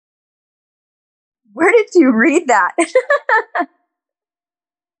Where did you read that?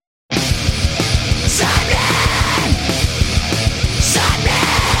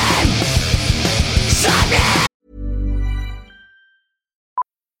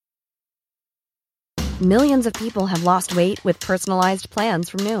 Millions of people have lost weight with personalized plans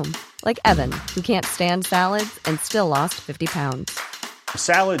from Noom. Like Evan, who can't stand salads and still lost 50 pounds.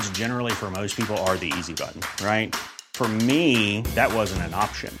 Salads generally for most people are the easy button, right? For me, that wasn't an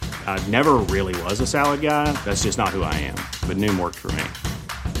option. I never really was a salad guy. That's just not who I am. But Noom worked for me.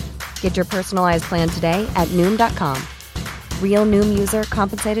 Get your personalized plan today at Noom.com. Real Noom user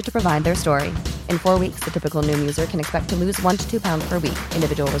compensated to provide their story. In 4 weeks, the typical Noom user can expect to lose 1 to 2 pounds per week.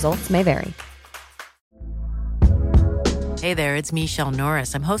 Individual results may vary. Hey there, it's Michelle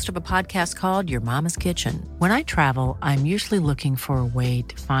Norris. I'm host of a podcast called Your Mama's Kitchen. When I travel, I'm usually looking for a way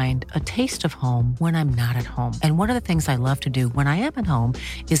to find a taste of home when I'm not at home. And one of the things I love to do when I am at home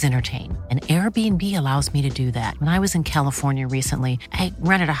is entertain. And Airbnb allows me to do that. When I was in California recently, I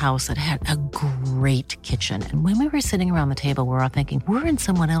rented a house that had a great kitchen. And when we were sitting around the table, we were all thinking, we're in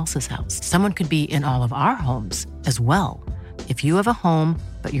someone else's house. Someone could be in all of our homes as well. If you have a home,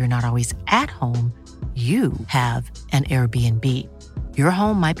 but you're not always at home, you have an Airbnb. Your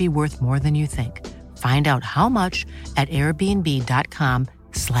home might be worth more than you think. Find out how much at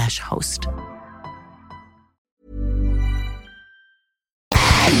airbnb.com/host.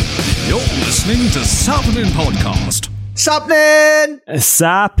 You're listening to Sapnin Podcast.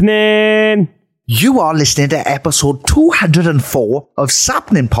 Sapnin! You are listening to episode 204 of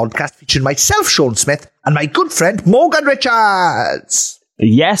Sapnin Podcast, featuring myself, Sean Smith, and my good friend, Morgan Richards.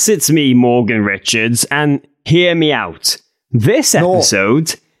 Yes, it's me, Morgan Richards, and hear me out. This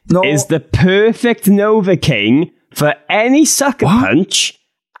episode is the perfect Novocaine for any sucker punch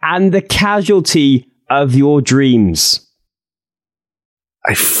and the casualty of your dreams.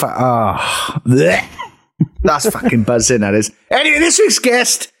 That's fucking buzzing, that is. Anyway, this week's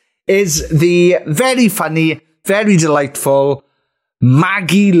guest is the very funny, very delightful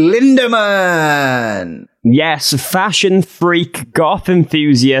Maggie Lindemann. Yes, fashion freak, goth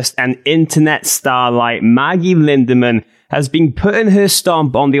enthusiast, and internet starlight Maggie Lindemann has been putting her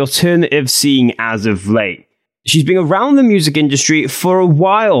stamp on the alternative scene as of late. She's been around the music industry for a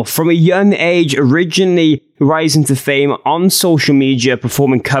while, from a young age, originally rising to fame on social media,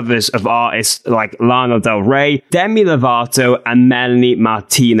 performing covers of artists like Lana Del Rey, Demi Lovato, and Melanie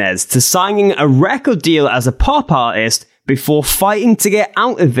Martinez, to signing a record deal as a pop artist before fighting to get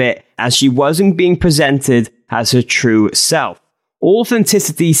out of it as she wasn't being presented as her true self.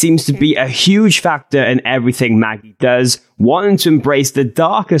 Authenticity seems to be a huge factor in everything Maggie does, wanting to embrace the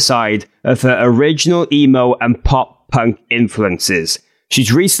darker side of her original emo and pop punk influences.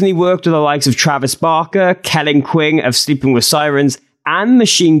 She's recently worked with the likes of Travis Barker, Kellen Quinn of Sleeping with Sirens, and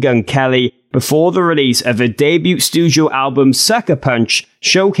Machine Gun Kelly before the release of her debut studio album Sucker Punch,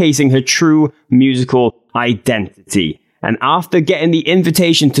 showcasing her true musical identity. And after getting the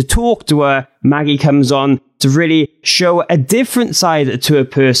invitation to talk to her, Maggie comes on to really show a different side to her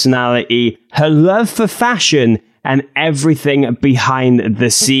personality, her love for fashion, and everything behind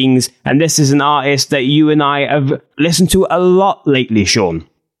the scenes. And this is an artist that you and I have listened to a lot lately, Sean.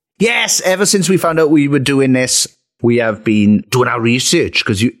 Yes, ever since we found out we were doing this, we have been doing our research.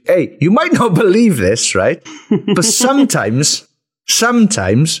 Because you might not believe this, right? But sometimes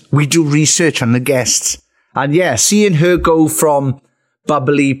we do research on the guests. And yeah, seeing her go from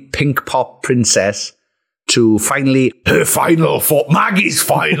bubbly pink pop princess to finally Maggie's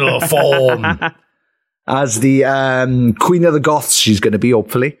final form as the queen of the goths she's going to be,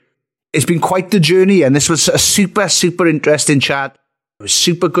 hopefully. It's been quite the journey, and this was a super, super interesting chat. It was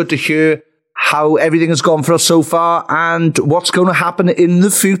super good to hear how everything has gone for us so far and what's going to happen in the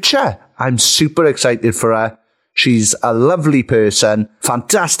future. I'm super excited for her. She's a lovely person,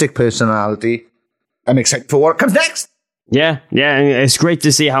 fantastic personality. I'm excited for what comes next. Yeah, it's great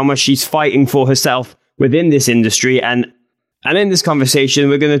to see how much she's fighting for herself within this industry. And in this conversation,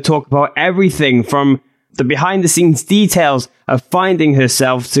 we're going to talk about everything from the behind-the-scenes details of finding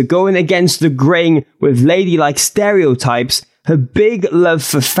herself to going against the grain with ladylike stereotypes, her big love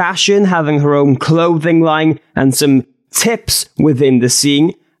for fashion, having her own clothing line, and some tips within the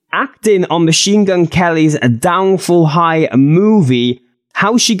scene, acting on Machine Gun Kelly's Downfall High movie,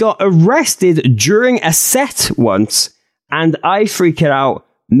 how she got arrested during a set once, and I freak it out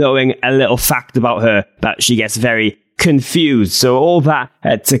knowing a little fact about her that she gets very confused. So all that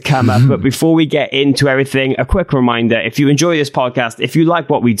to come up. But before we get into everything, a quick reminder, if you enjoy this podcast, if you like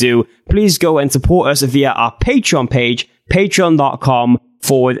what we do, please go and support us via our Patreon page, patreon.com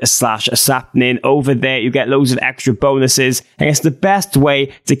patreon.com/sapnin. Over there, you get loads of extra bonuses. And it's the best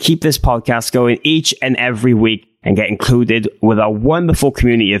way to keep this podcast going each and every week and get included with our wonderful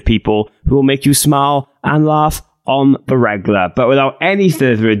community of people who will make you smile and laugh on the regular. But without any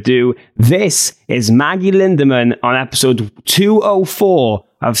further ado, this is Maggie Lindemann on episode 204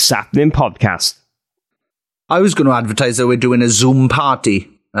 of Sapnin Podcast. I was going to advertise that we're doing a Zoom party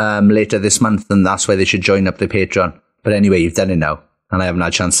later this month, and that's why they should join up the Patreon. But anyway, you've done it now, and I haven't had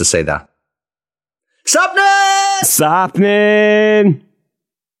a chance to say that. Sapnin! Sapnin!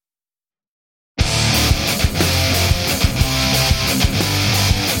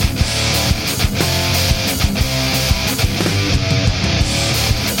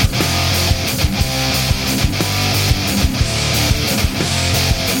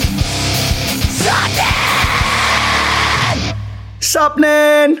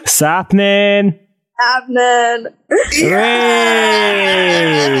 Sapnin! Sapnin! Sapnin! Hooray!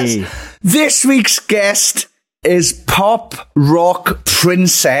 This week's guest is pop rock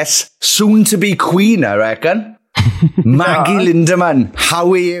princess, soon to be queen, I reckon. Maggie Lindemann.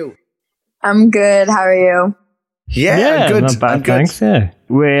 How are you? I'm good. How are you? Yeah, good. Not bad, I'm good. thanks. Yeah.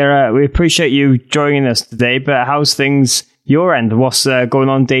 We appreciate you joining us today, but how's things your end? What's going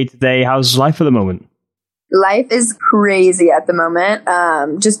on day to day? How's life at the moment? Life is crazy at the moment.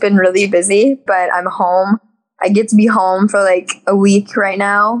 Just been really busy, but I'm home. I get to be home for like a week right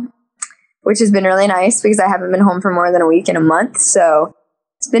now, which has been really nice because I haven't been home for more than a week in a month. So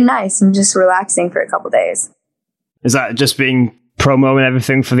it's been nice. I'm just relaxing for a couple days. Is that just being promo and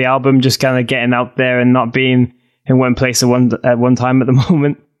everything for the album, just kind of getting out there and not being in one place at one time at the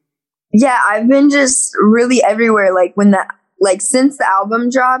moment? Yeah, I've been just really everywhere. Since the album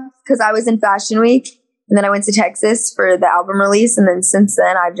dropped, because I was in Fashion Week. And then I went to Texas for the album release. And then since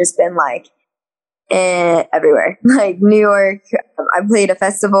then, I've just been everywhere. Like New York, I played a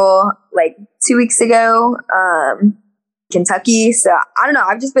festival 2 weeks ago, Kentucky. So I don't know.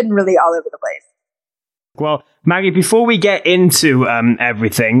 I've just been really all over the place. Well, Maggie, before we get into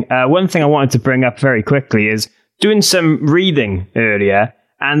everything, one thing I wanted to bring up very quickly is doing some reading earlier.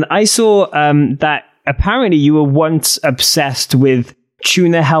 And I saw that apparently you were once obsessed with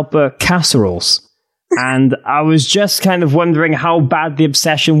tuna helper casseroles. And I was just kind of wondering how bad the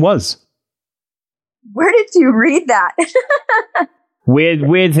obsession was. Where did you read that?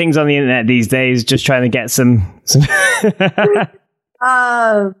 Weird things on the internet these days, just trying to get some...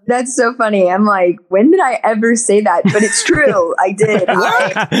 That's so funny. I'm like, when did I ever say that? But it's true. I did.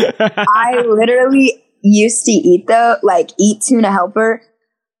 I literally used to eat tuna helper.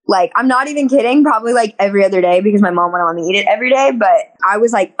 I'm not even kidding, probably every other day because my mom wouldn't let me eat it every day, but I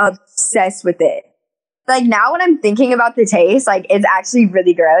was obsessed with it. Now when I'm thinking about the taste, it's actually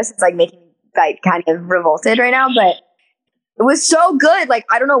really gross. It's making me kind of revolted right now, but it was so good.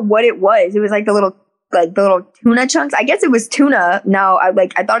 I don't know what it was. It was the little tuna chunks. I guess it was tuna. No, I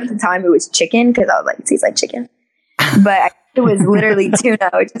thought at the time it was chicken because I was it tastes like chicken, but it was literally tuna,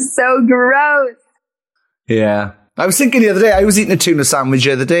 which is so gross. Yeah. I was thinking the other day, I was eating a tuna sandwich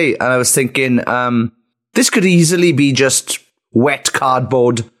the other day and I was thinking, this could easily be just wet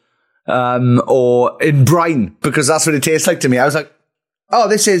cardboard or in brine, because that's what it tastes like to me. I was like, oh,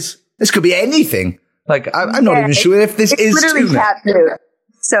 this could be anything. I'm not even sure if this is literally tuna. Cat food.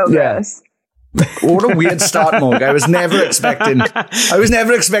 So gross. What a weird start, Morg. I was never expecting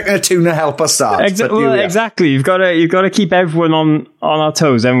a tuna helper start. Exactly. You've got to keep everyone on our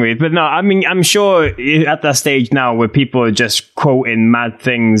toes, haven't we? But no, I mean, I'm sure you're at that stage now where people are just quoting mad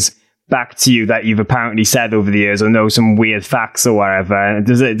things back to you that you've apparently said over the years, or know some weird facts or whatever.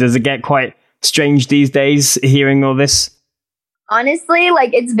 Does it get quite strange these days hearing all this? Honestly,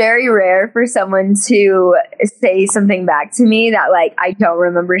 it's very rare for someone to say something back to me that I don't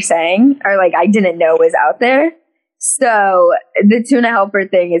remember saying or I didn't know was out there. So the tuna helper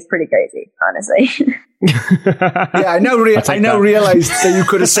thing is pretty crazy, honestly. Yeah, I now realized that you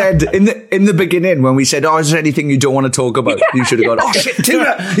could have said in the beginning when we said, "Oh, is there anything you don't want to talk about?" Yeah. You should have gone, "Oh shit,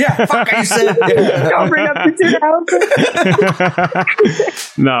 tuna! Yeah, fuck, I said." Yeah. Don't bring up the tuna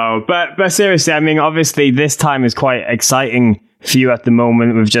helper. No, but seriously, I mean, obviously this time is quite exciting for you at the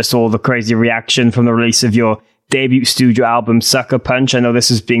moment with just all the crazy reaction from the release of your debut studio album, Sucker Punch. I know this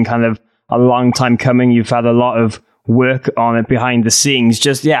has been kind of a long time coming. You've had a lot of work on it behind the scenes.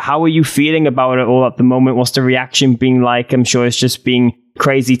 Just, how are you feeling about it all at the moment? What's the reaction being like? I'm sure it's just been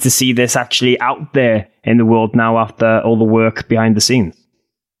crazy to see this actually out there in the world now after all the work behind the scenes.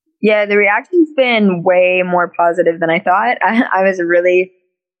 Yeah, the reaction's been way more positive than I thought. I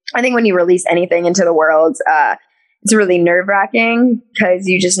think when you release anything into the world, it's really nerve-wracking because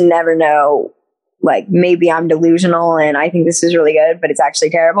you just never know like maybe I'm delusional and I think this is really good, but it's actually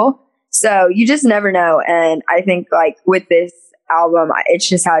terrible. So you just never know. And I think like with this album, it's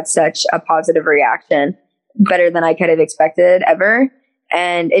just had such a positive reaction, better than I could have expected ever.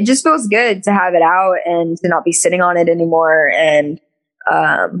 And it just feels good to have it out and to not be sitting on it anymore. And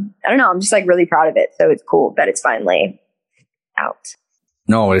I don't know, I'm just like really proud of it. So it's cool that it's finally out.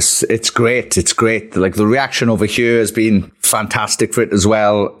 No, it's great. It's great. Like the reaction over here has been fantastic for it as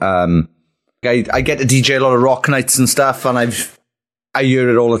well. I get to DJ a lot of rock nights and stuff, and I hear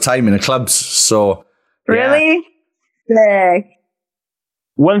it all the time in the clubs. So really, sick.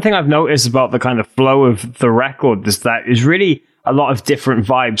 One thing I've noticed about the kind of flow of the record is that there's really a lot of different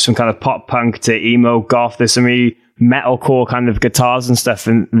vibes, from kind of pop punk to emo, goth. There's some really metalcore kind of guitars and stuff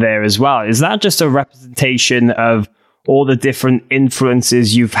in there as well. Is that just a representation of all the different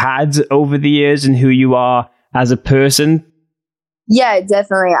influences you've had over the years and who you are as a person? Yeah,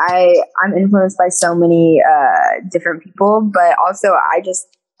 definitely. I'm influenced by so many different people, but also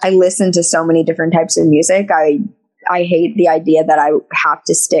I listen to so many different types of music. I hate the idea that I have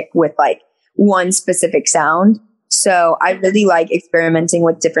to stick with like one specific sound. So I really like experimenting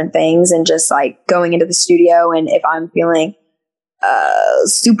with different things and just like going into the studio. And if I'm feeling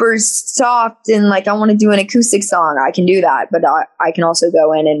super soft and like I want to do an acoustic song, I can do that. But I can also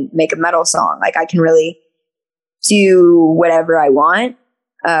go in and make a metal song. Like I can really do whatever I want,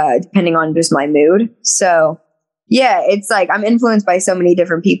 depending on just my mood. So yeah, it's like I'm influenced by so many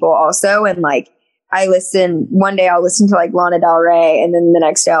different people also. And like one day I'll listen to like Lana Del Rey, and then the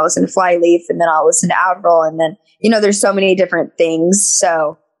next day I'll listen to Flyleaf, and then I'll listen to Avril, and then, there's so many different things.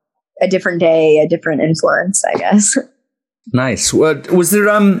 So a different day, a different influence, I guess. Nice. Well, was there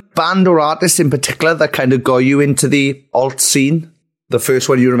a band or artist in particular that kind of got you into the alt scene? The first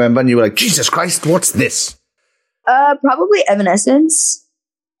one you remember, and you were like, Jesus Christ, what's this? Probably Evanescence.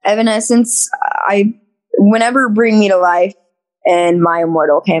 Whenever Bring Me to Life and My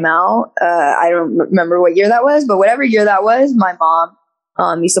Immortal came out, I don't remember what year that was, but whatever year that was, my mom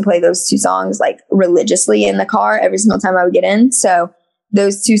used to play those two songs like religiously in the car every single time I would get in. So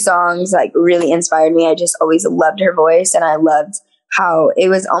those two songs like really inspired me. I just always loved her voice, and I loved how it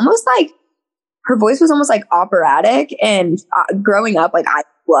was almost like her voice was almost like operatic. And growing up, like I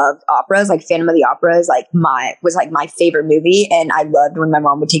loved operas. Like Phantom of the Opera is like my favorite movie, and I loved when my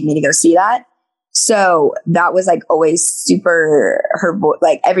mom would take me to go see that. So that was like always super, her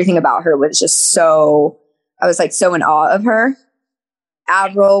like everything about her was just so, I was like so in awe of her.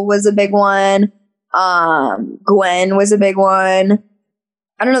 Avril was a big one. Gwen was a big one.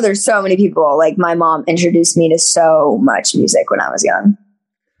 I don't know. There's so many people. Like my mom introduced me to so much music when I was young.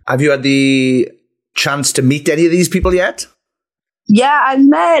 Have you had the chance to meet any of these people yet? Yeah, I've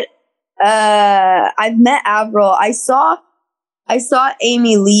met Avril. I saw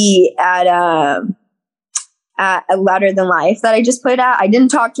Amy Lee at Louder Than Life that I just played at. I didn't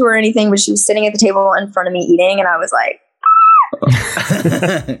talk to her or anything, but she was sitting at the table in front of me eating, and I was like,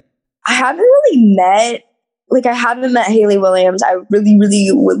 I haven't met Hayley Williams. I really, really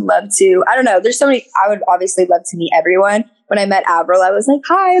would love to. I don't know. There's so many. I would obviously love to meet everyone. When I met Avril, I was like,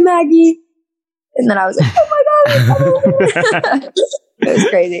 hi, Maggie. And then I was like, oh my God. It was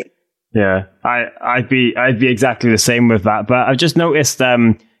crazy. Yeah, I'd be exactly the same with that. But I've just noticed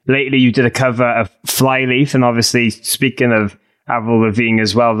lately you did a cover of Flyleaf, and obviously speaking of Avril Lavigne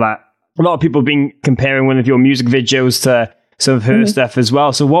as well, that a lot of people have been comparing one of your music videos to some of her stuff as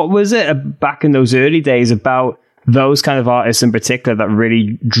well. So what was it back in those early days about those kind of artists in particular that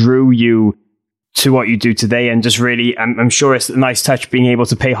really drew you to what you do today? And just really, I'm sure it's a nice touch being able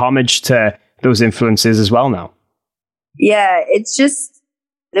to pay homage to those influences as well now. Yeah, it's just,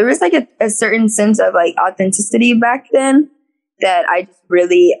 there was like a certain sense of like authenticity back then that I just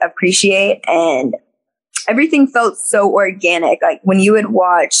really appreciate, and everything felt so organic. Like when you would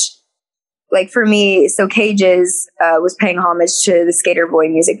watch, like for me, so Cages was paying homage to the Skater Boy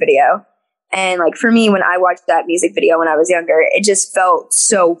music video. And like for me, when I watched that music video when I was younger, it just felt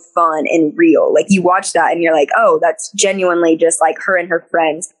so fun and real. Like you watch that and you're like, oh, that's genuinely just like her and her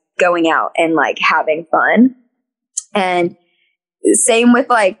friends going out and like having fun. And same with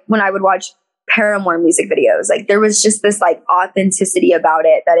like when I would watch Paramore music videos, like there was just this like authenticity about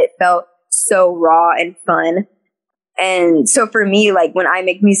it that it felt so raw and fun. And so for me, like when I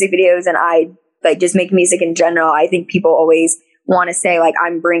make music videos and I like just make music in general, I think people always want to say like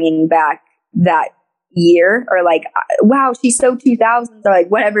I'm bringing back that year, or like, wow, she's so 2000s, or like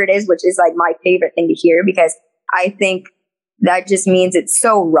whatever it is, which is like my favorite thing to hear, because I think that just means it's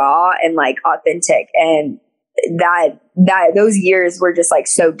so raw and like authentic, and that those years were just like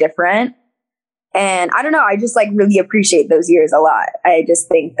so different. And I don't know, I just like really appreciate those years a lot. I just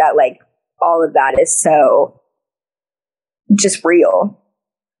think that like all of that is so just real.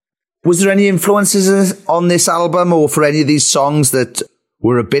 Was there any influences on this album or for any of these songs that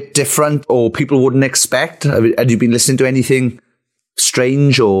were a bit different or people wouldn't expect? Had you been listening to anything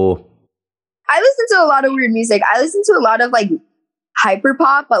strange or? I listen to a lot of weird music. I listen to a lot of like hyper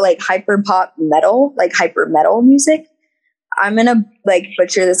pop, but like hyper pop metal, like hyper metal music. I'm gonna like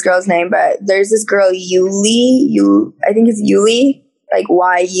butcher this girl's name, but there's this girl Yuli. I think it's Yuli, like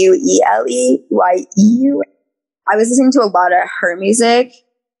Yuele, Yeu. I was listening to a lot of her music.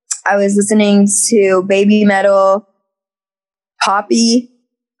 I was listening to baby metal, poppy.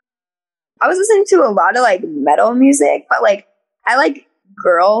 I was listening to a lot of like metal music, but like I like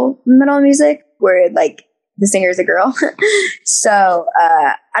girl metal music where like the singer is a girl. So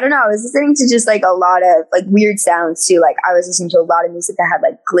I don't know. I was listening to just like a lot of like weird sounds too. Like I was listening to a lot of music that had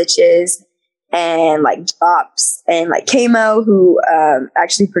like glitches and like drops, and like Kamo, who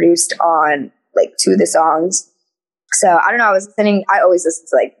actually produced on like 2 of the songs. So I don't know. I always listen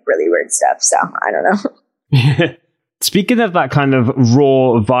to like really weird stuff. So I don't know. Speaking of that kind of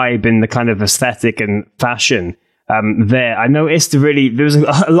raw vibe and the kind of aesthetic and fashion, I noticed there was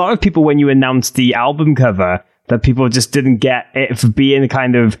a lot of people when you announced the album cover that people just didn't get it for being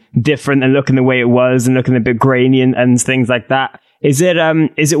kind of different and looking the way it was and looking a bit grainy and things like that. Is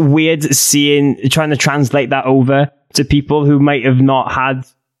it weird trying to translate that over to people who might have not had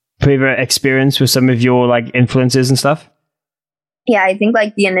previous experience with some of your like influences and stuff? Yeah, I think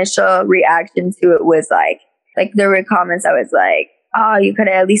like the initial reaction to it was like there were comments that was like, oh, you could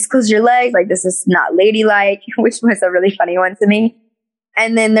have at least closed your legs. Like, this is not ladylike, which was a really funny one to me.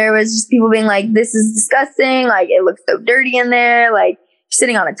 And then there was just people being like, this is disgusting. Like, it looks so dirty in there. Like, you're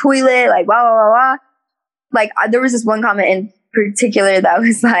sitting on a toilet. Like, blah, blah, blah, blah. Like, there was this one comment in particular that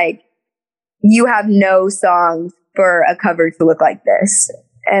was like, you have no songs for a cover to look like this.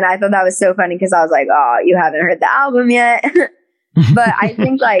 And I thought that was so funny because I was like, oh, you haven't heard the album yet. But I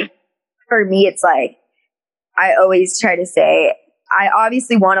think like, for me, it's like, I always try to say, I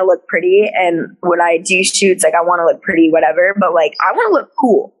obviously want to look pretty, and when I do shoots, like I want to look pretty, whatever, but like I want to look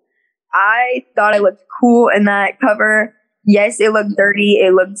cool. I thought I looked cool in that cover. Yes, it looked dirty,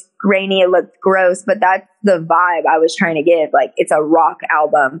 it looked grainy, it looked gross, but that's the vibe I was trying to give. Like, it's a rock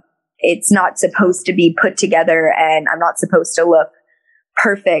album. It's not supposed to be put together, and I'm not supposed to look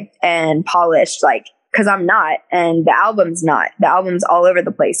perfect and polished, like, because I'm not, and the album's not. The album's all over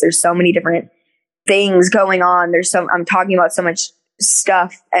the place. There's so many different things going on. I'm talking about so much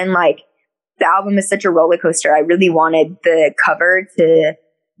stuff, and like the album is such a roller coaster. I really wanted the cover to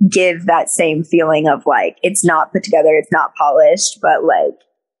give that same feeling of like, it's not put together, it's not polished, but like,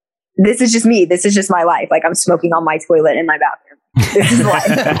 this is just me. This is just my life. Like, I'm smoking on my toilet in my bathroom. This is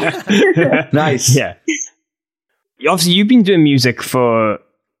life. Nice. Yeah. Obviously, you've been doing music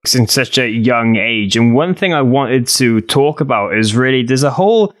since such a young age, and one thing I wanted to talk about is really there's a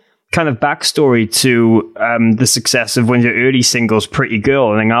whole kind of backstory to the success of one of your early singles, Pretty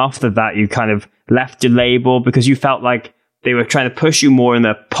Girl, and then after that you kind of left your label because you felt like they were trying to push you more in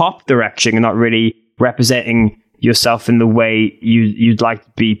the pop direction and not really representing yourself in the way you'd like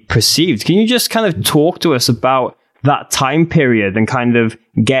to be perceived. Can you just kind of talk to us about that time period and kind of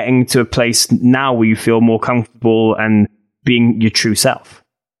getting to a place now where you feel more comfortable and being your true self?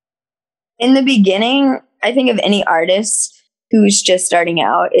 In the beginning, I think of any artist who's just starting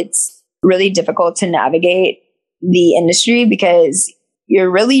out, it's really difficult to navigate the industry because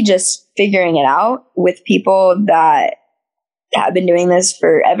you're really just figuring it out with people that have been doing this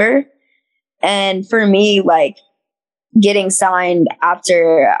forever. And for me, like, getting signed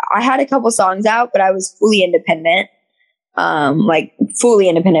after I had a couple songs out, but I was fully independent, like fully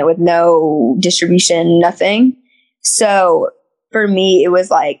independent with no distribution, nothing. So for me, it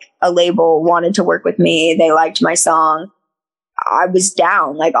was like a label wanted to work with me. They liked my song. I was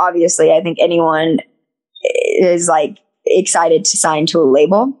down. Like, obviously, I think anyone is like excited to sign to a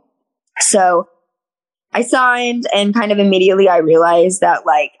label. So I signed, and kind of immediately I realized that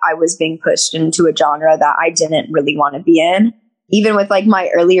like I was being pushed into a genre that I didn't really want to be in. Even with like my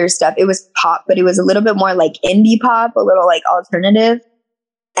earlier stuff, it was pop, but it was a little bit more like indie pop, a little like alternative.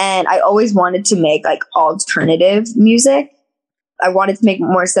 And I always wanted to make like alternative music. I wanted to make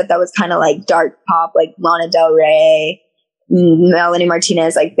more stuff that was kind of like dark pop, like Lana Del Rey, Melanie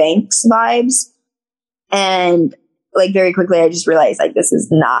Martinez, like Banks vibes. And like very quickly I just realized like this is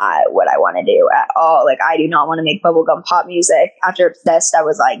not what I want to do at all. Like, I do not want to make bubblegum pop music. After Obsessed, I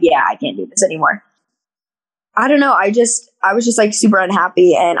was like, yeah, I can't do this anymore. I don't know. I was just like super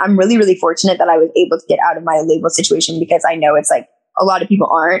unhappy, and I'm really, really fortunate that I was able to get out of my label situation because I know it's like a lot of people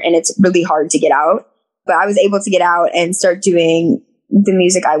aren't, and it's really hard to get out. But I was able to get out and start doing the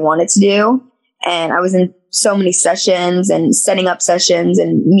music I wanted to do. And I was in so many sessions and setting up sessions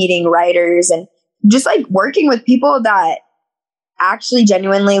and meeting writers and just like working with people that actually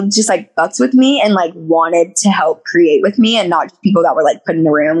genuinely just like fucks with me and like wanted to help create with me, and not just people that were like put in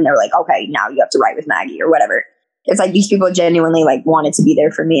the room and they're like, okay, now you have to write with Maggie or whatever. It's like these people genuinely like wanted to be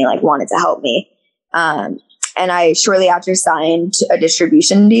there for me, like wanted to help me. And I shortly after signed a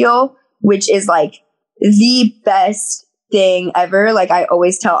distribution deal, which is like the best thing ever. Like I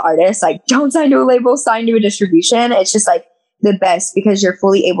always tell artists, like, don't sign to a label, sign to a distribution. It's just like the best because you're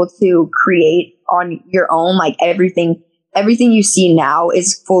fully able to create on your own. Like everything you see now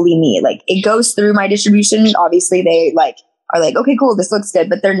is fully me. Like it goes through my distribution. Obviously they like are like, okay, cool, this looks good,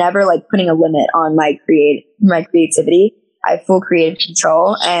 but they're never like putting a limit on my creativity. I have full creative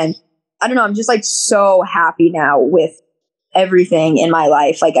control, and I don't know, I'm just like so happy now with everything in my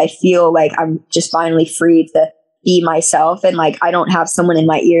life. Like I feel like I'm just finally free to be myself, and like I don't have someone in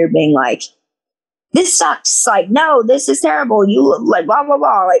my ear being like, this sucks, like, no, this is terrible, you look like blah blah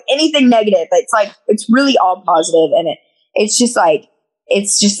blah, like anything negative. It's like it's really all positive, and it's just like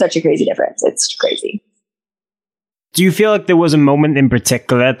it's just such a crazy difference. It's crazy. Do you feel like there was a moment in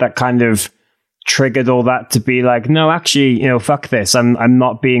particular that kind of triggered all that to be like, no, actually, you know, fuck this. I'm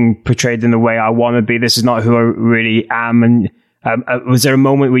not being portrayed in the way I want to be. This is not who I really am. And was there a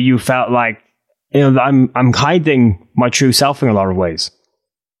moment where you felt like, you know, I'm hiding my true self in a lot of ways?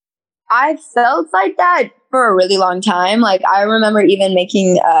 I felt like that for a really long time. Like I remember even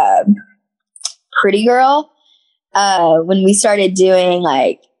making Pretty Girl when we started doing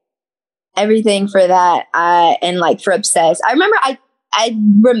like everything for that and like for Obsessed. I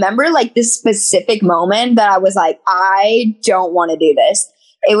remember like this specific moment that I was like, I don't want to do this.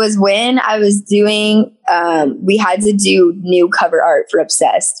 It was when I was doing, we had to do new cover art for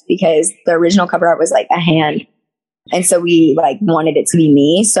Obsessed because the original cover art was like a hand. And so we like wanted it to be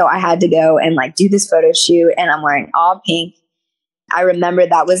me. So I had to go and like do this photo shoot, and I'm wearing all pink. I remember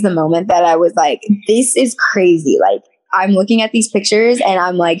that was the moment that I was like, this is crazy. Like I'm looking at these pictures and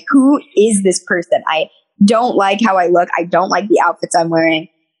I'm like, who is this person? I don't like how I look. I don't like the outfits I'm wearing.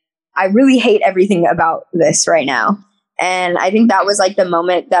 I really hate everything about this right now. And I think that was like the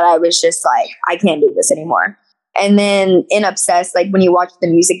moment that I was just like, I can't do this anymore. And then in Obsessed, like when you watch the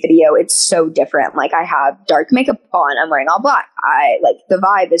music video, it's so different. Like I have dark makeup on, I'm wearing all black. The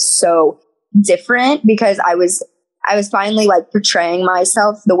vibe is so different because I was finally like portraying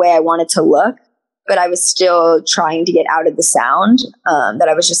myself the way I wanted to look, but I was still trying to get out of the sound that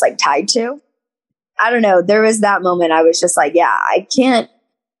I was just like tied to. I don't know. There was that moment I was just like, yeah, I can't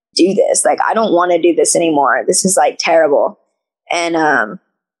do this. Like, I don't want to do this anymore. This is like terrible. And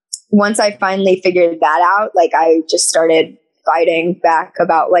once I finally figured that out, like I just started fighting back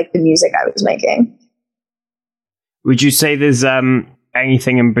about like the music I was making. Would you say there's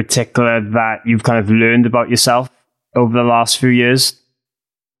anything in particular that you've kind of learned about yourself over the last few years?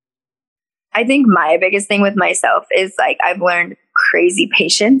 I think my biggest thing with myself is like I've learned crazy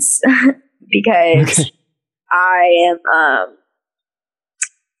patience because I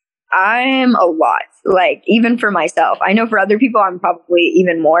am a lot, like even for myself. I know for other people I'm probably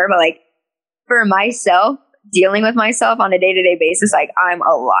even more, but like for myself, dealing with myself on a day-to-day basis, like I'm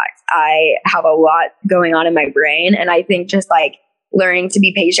a lot. I have a lot going on in my brain, and I think just like learning to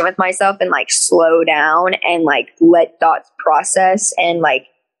be patient with myself and like slow down and like let thoughts process, and like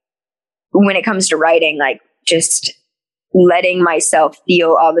when it comes to writing, like just letting myself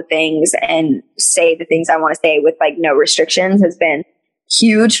feel all the things and say the things I want to say with like no restrictions has been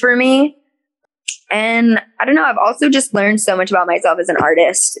huge for me. And I don't know, I've also just learned so much about myself as an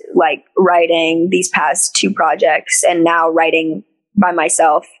artist, like writing these past 2 projects and now writing by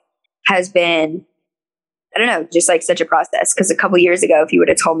myself has been, I don't know, just like such a process. Because a couple years ago, if you would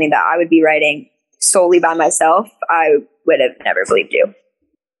have told me that I would be writing solely by myself, I would have never believed you.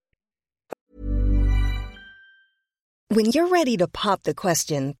 When you're ready to pop the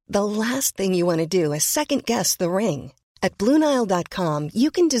question, the last thing you want to do is second guess the ring. At BlueNile.com, you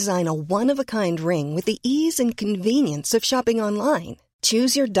can design a one-of-a-kind ring with the ease and convenience of shopping online.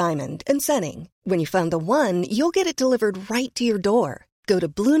 Choose your diamond and setting. When you find the one, you'll get it delivered right to your door. Go to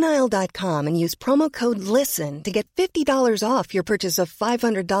BlueNile.com and use promo code LISTEN to get $50 off your purchase of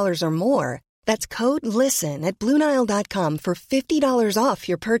 $500 or more. That's code LISTEN at BlueNile.com for $50 off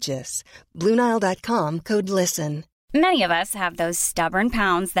your purchase. BlueNile.com, code LISTEN. Many of us have those stubborn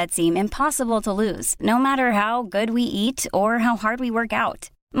pounds that seem impossible to lose, no matter how good we eat or how hard we work out.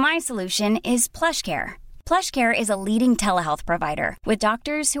 My solution is PlushCare. PlushCare is a leading telehealth provider with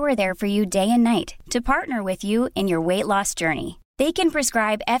doctors who are there for you day and night to partner with you in your weight loss journey. They can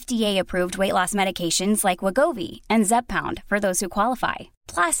prescribe FDA-approved weight loss medications like Wegovy and Zepbound for those who qualify.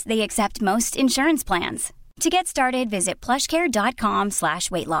 Plus, they accept most insurance plans. To get started, visit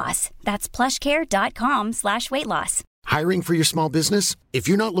plushcare.com/weightloss. That's plushcare.com/weightloss. Hiring for your small business? If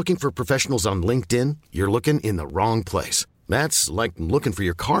you're not looking for professionals on LinkedIn, you're looking in the wrong place. That's like looking for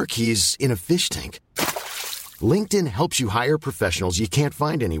your car keys in a fish tank. LinkedIn helps you hire professionals you can't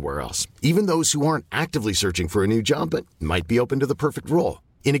find anywhere else, even those who aren't actively searching for a new job but might be open to the perfect role.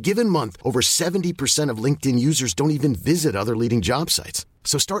 In a given month, over 70% of LinkedIn users don't even visit other leading job sites.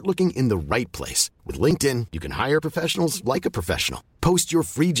 So start looking in the right place. With LinkedIn, you can hire professionals like a professional. Post your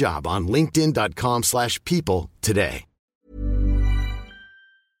free job on linkedin.com/people today.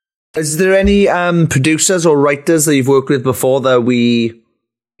 Is there any producers or writers that you've worked with before that we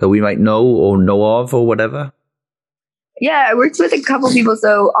might know or know of or whatever? Yeah, I worked with a couple people.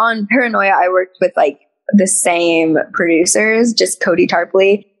 So on Paranoia, I worked with like the same producers, just Cody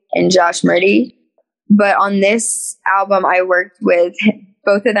Tarpley and Josh Murdy. But on this album, I worked with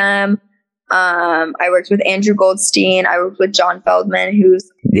both of them. I worked with Andrew Goldstein. I worked with John Feldman, who's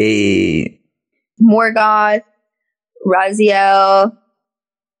Morgoth, Raziel,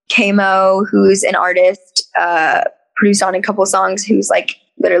 Kamo, who's an artist, produced on a couple songs, who's like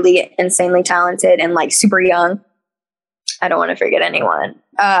literally insanely talented and like super young. I don't want to forget anyone.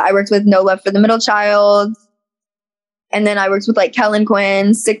 I worked with No Love for the Middle Child. And then I worked with like Kellen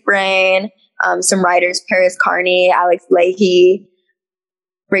Quinn, Sick Brain, some writers, Paris Carney, Alex Leahy,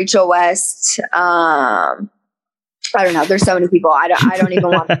 Rachel West. I don't know. There's so many people. I don't even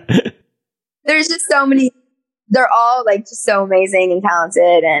want to. There's just so many. They're all like just so amazing and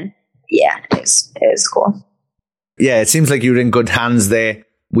talented. And yeah, it was cool. Yeah, it seems like you're in good hands there.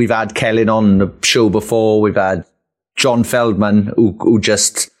 We've had Kellen on the show before. We've had John Feldman, who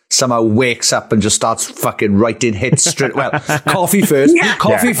just somehow wakes up and just starts fucking writing hits straight. Well, coffee first,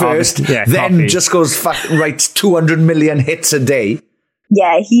 then just goes fucking writes 200 million hits a day.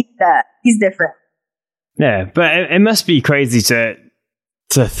 Yeah, he's different. Yeah, but it must be crazy to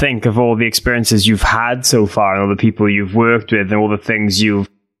think of all the experiences you've had so far and all the people you've worked with and all the things you've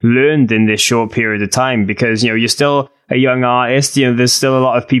learned in this short period of time, because you're still a young artist. There's still a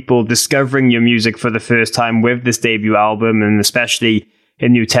lot of people discovering your music for the first time with this debut album, and especially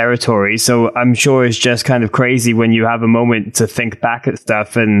in new territory. So I'm sure it's just kind of crazy when you have a moment to think back at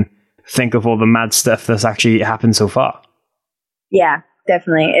stuff and think of all the mad stuff that's actually happened so far. Yeah,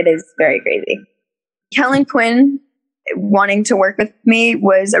 definitely. It is very crazy. Kellen Quinn wanting to work with me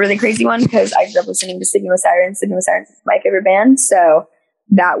was a really crazy one, because I grew up listening to Sydney with Sirens. Sydney with Sirens is my favorite band. So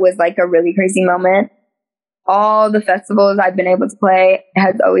that was like a really crazy moment. All the festivals I've been able to play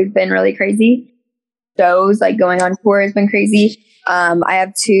has always been really crazy. Shows like going on tour has been crazy. I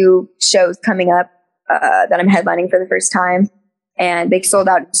have 2 shows coming up that I'm headlining for the first time, and they sold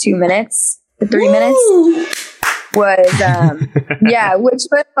out in 2 minutes. The 3 minutes was which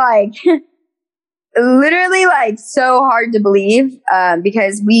was like literally like so hard to believe,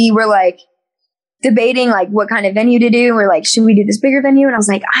 because we were like debating like what kind of venue to do. We're like, should we do this bigger venue? And I was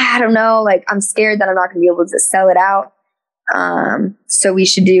like, I don't know. Like, I'm scared that I'm not going to be able to sell it out. So we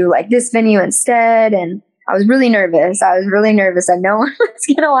should do like this venue instead. And I was really nervous. That no one was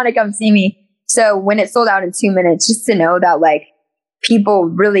going to want to come see me. So when it sold out in 2 minutes, just to know that like people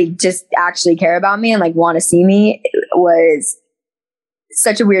really just actually care about me and like want to see me, it was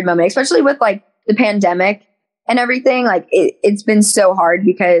such a weird moment, especially with like the pandemic and everything. Like it's been so hard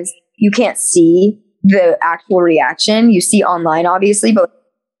because you can't see the actual reaction. You see online, obviously, but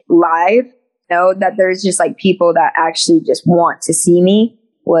live, know that there's just like people that actually just want to see me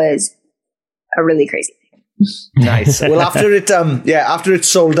was a really crazy thing. Nice. Well, after it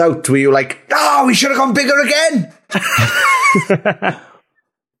sold out, were you like, oh, we should have gone bigger again?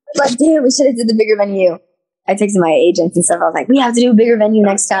 Like, damn, we should have did the bigger venue. I texted my agents and stuff. I was like, we have to do a bigger venue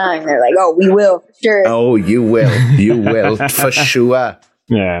next time. They're like, oh, we will, for sure. Oh, you will. You will, for sure.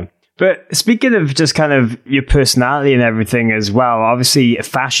 Yeah. But speaking of just kind of your personality and everything as well, obviously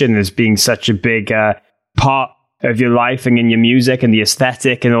fashion as being such a big part of your life and in your music and the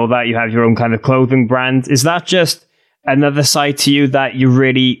aesthetic and all that. You have your own kind of clothing brand. Is that just another side to you that you're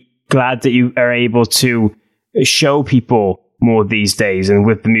really glad that you are able to show people more these days, and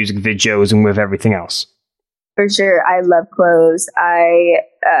with the music videos and with everything else? For sure. I love clothes.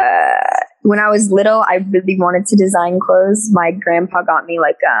 When I was little, I really wanted to design clothes. My grandpa got me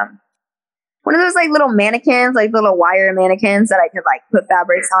like one of those like little mannequins, like little wire mannequins that I could like put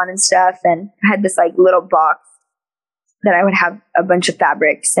fabrics on and stuff. And I had this like little box that I would have a bunch of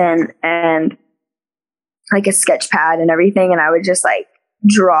fabrics and like a sketch pad and everything. And I would just like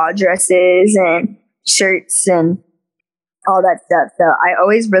draw dresses and shirts and all that stuff. So I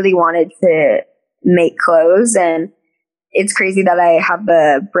always really wanted to make clothes, and it's crazy that I have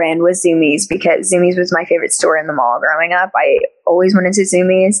the brand with Zumiez because Zumiez was my favorite store in the mall growing up. I always went into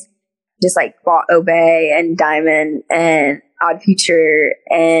Zumiez, just like bought Obey and Diamond and Odd Future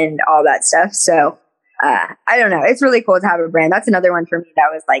and all that stuff. So I don't know. It's really cool to have a brand. That's another one for me that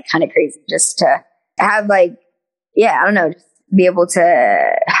was like kind of crazy, just to have like, I don't know, just be able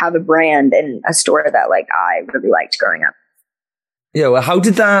to have a brand in a store that like I really liked growing up. Yeah, well,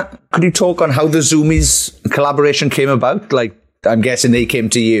 could you talk on how the Zumiez collaboration came about? Like, I'm guessing they came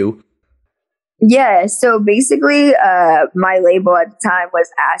to you. Yeah, so basically, my label at the time was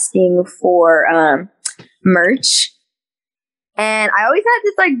asking for merch. And I always had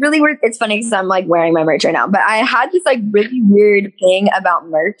this like really weird, it's funny because I'm like wearing my merch right now, but I had this like really weird thing about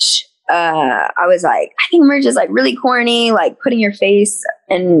merch. I was like, I think merch is like really corny. Like putting your face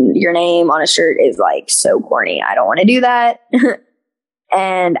and your name on a shirt is like so corny. I don't want to do that.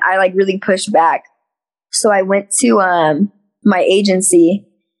 And I like really pushed back. So I went to my agency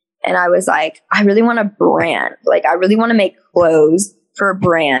and I was like, I really want a brand. Like I really want to make clothes for a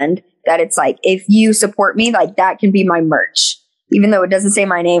brand that it's like, if you support me, like that can be my merch. Even though it doesn't say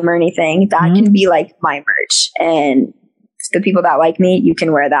my name or anything, that can be like my merch. And the people that like me, you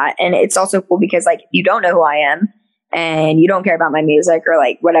can wear that. And it's also cool because like, if you don't know who I am and you don't care about my music or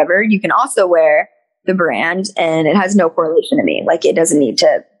like whatever, you can also wear the brand and it has no correlation to me. Like it doesn't need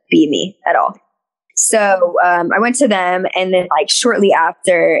to be me at all. So I went to them, and then like shortly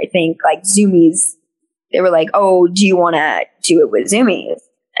after, I think like Zumiez, they were like, oh, do you want to do it with Zumiez?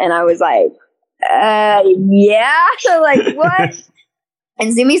 And I was like, yeah. So like, what?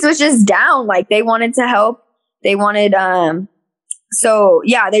 And Zumiez was just down. Like they wanted to help. They wanted, so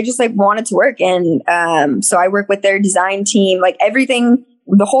yeah, they just like wanted to work. And so I work with their design team, like everything.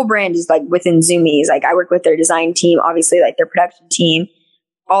 The whole brand is like within Zumiez. Like I work with their design team, obviously like their production team,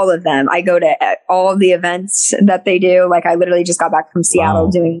 all of them. I go to all of the events that they do. Like I literally just got back from Seattle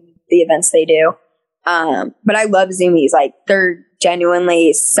doing the events they do. But I love Zumiez. Like they're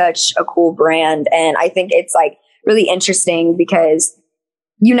genuinely such a cool brand. And I think it's like really interesting because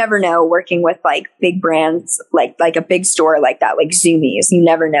you never know working with like big brands, like a big store like that, like Zumiez. You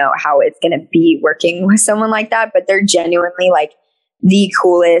never know how it's going to be working with someone like that, but they're genuinely like the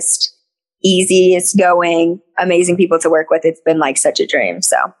coolest, easiest going, amazing people to work with. It's been like such a dream.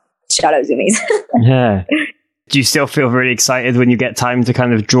 So shout out Zumiez. Yeah. Do you still feel really excited when you get time to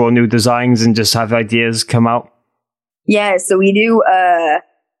kind of draw new designs and just have ideas come out? Yeah. So we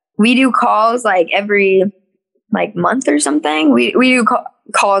do calls like every like month or something. We do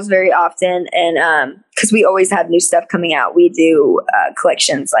calls very often. And, cause we always have new stuff coming out. We do,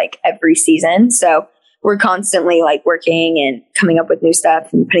 collections like every season. So we're constantly like working and coming up with new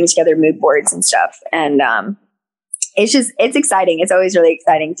stuff and putting together mood boards and stuff. And it's exciting. It's always really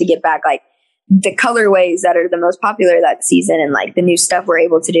exciting to get back like the colorways that are the most popular that season and like the new stuff we're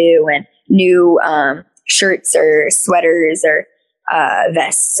able to do and new shirts or sweaters or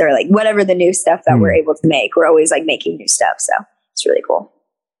vests or like whatever the new stuff that we're able to make. We're always like making new stuff. So it's really cool.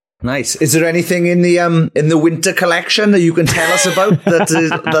 Nice. Is there anything in the winter collection that you can tell us about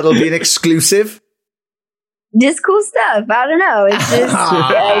that'll be an exclusive? Just cool stuff. I don't know. It's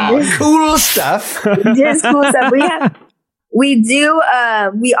just cool stuff. Just cool stuff.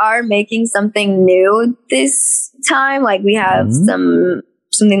 We are making something new this time. Like we have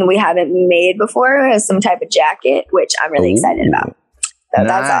something that we haven't made before, some type of jacket, which I'm really excited about. So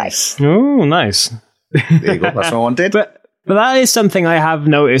nice. That's all. Oh, nice. There you go. That's what I wanted. But that is something I have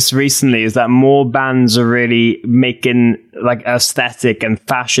noticed recently, is that more bands are really making like aesthetic and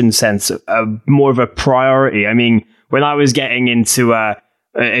fashion sense more of a priority. I mean, when I was getting into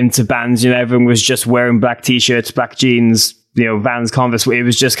bands, everyone was just wearing black t-shirts, black jeans, Vans, Converse. It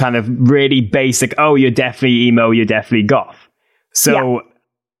was just kind of really basic. Oh, you're definitely emo, you're definitely goth. So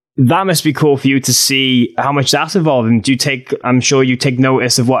that must be cool for you to see how much that's evolving. I'm sure you take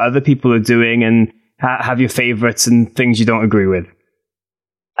notice of what other people are doing and have your favorites and things you don't agree with.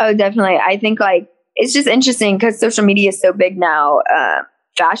 Oh, definitely. I think like it's just interesting because social media is so big now.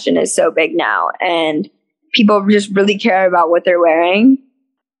 Fashion is so big now, and people just really care about what they're wearing.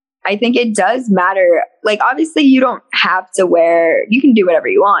 I think it does matter. Like, obviously you don't have to you can do whatever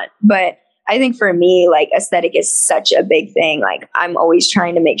you want, but I think for me, like aesthetic is such a big thing. Like I'm always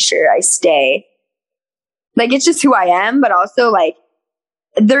trying to make sure I stay, like, it's just who I am, but also like,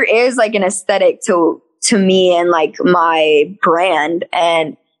 there is like an aesthetic to me and like my brand.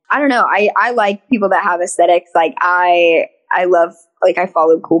 And I don't know. I like people that have aesthetics. Like I love, like I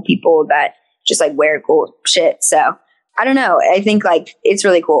follow cool people that just like wear cool shit. So I don't know. I think like it's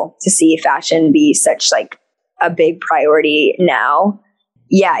really cool to see fashion be such like a big priority now.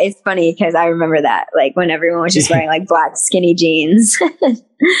 Yeah, it's funny because I remember that, like when everyone was just wearing like black skinny jeans.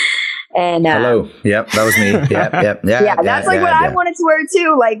 And hello, yep, that was me. Yeah, that's like what I wanted to wear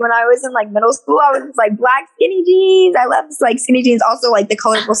too. Like when I was in like middle school, I was just like black skinny jeans. I loved like skinny jeans. Also like the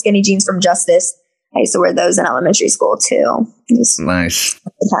colorful skinny jeans from Justice. I used to wear those in elementary school too. Just nice.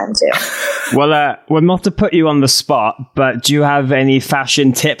 The time too. Well, not to put you on the spot, but do you have any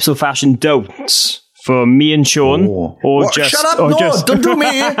fashion tips or fashion don'ts for me and Sean? Shut up! Don't do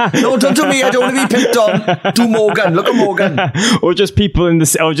me! No, don't do me! I don't want to be picked on. Do Morgan. Look at Morgan. Or just people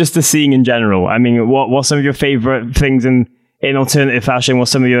or just the scene in general. I mean, what's some of your favorite things in alternative fashion?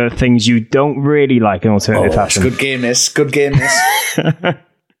 What's some of your things you don't really like in alternative fashion? Good game, this.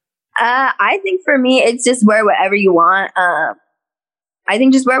 I think for me, it's just wear whatever you want. I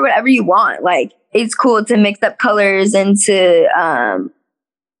think just wear whatever you want. Like, it's cool to mix up colors and to,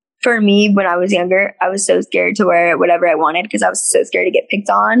 for me, when I was younger, I was so scared to wear whatever I wanted because I was so scared to get picked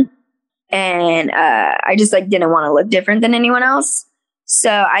on. And I just like didn't want to look different than anyone else. So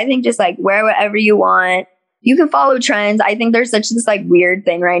I think just like wear whatever you want. You can follow trends. I think there's such this like weird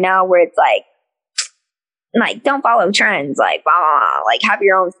thing right now where it's like don't follow trends, like blah, blah, blah, like have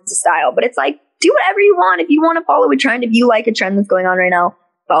your own sense of style. But it's like do whatever you want. If you want to follow a trend, if you like a trend that's going on right now,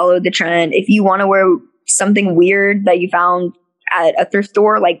 follow the trend. If you want to wear something weird that you found at a thrift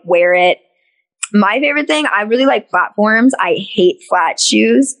store, like wear it. My favorite thing, I really like platforms. I hate flat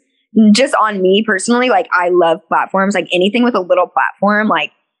shoes. Just on me personally, like I love platforms. Like anything with a little platform,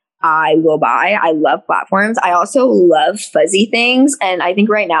 like I will buy. I love platforms. I also love fuzzy things. And I think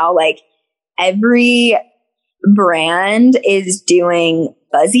right now, like every brand is doing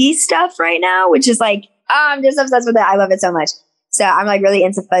fuzzy stuff right now, which is like, I'm just obsessed with it. I love it so much. So I'm like really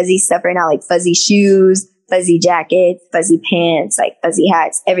into fuzzy stuff right now, like fuzzy shoes, fuzzy jackets, fuzzy pants, like fuzzy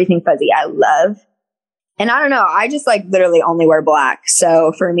hats, everything fuzzy. I love. And I don't know, I just like literally only wear black.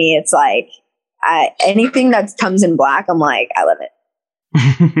 So for me, it's like anything that comes in black, I'm like, I love it.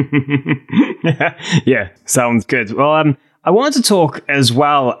 Yeah, sounds good. Well, I wanted to talk as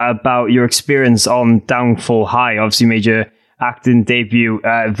well about your experience on Downfall High. Obviously, you made your acting debut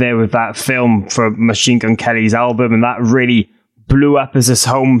there with that film for Machine Gun Kelly's album, and that really blew up as this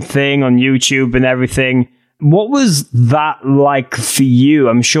home thing on YouTube and everything. What was that like for you?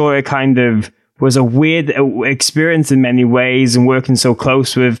 I'm sure it kind of was a weird experience in many ways, and working so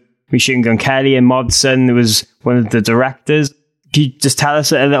close with Machine Gun Kelly and Modson, who was one of the directors. Can you just tell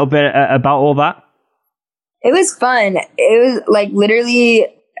us a little bit about all that? It was fun. It was like literally,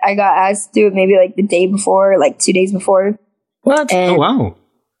 I got asked to do it maybe like the day before, like 2 days before. What? And, oh, wow.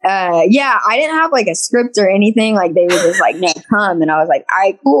 Yeah, I didn't have like a script or anything. Like they were just like, no, come. And I was like, all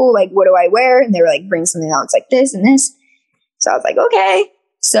right, cool. Like, what do I wear? And they were like, bring something else like this and this. So I was like, okay.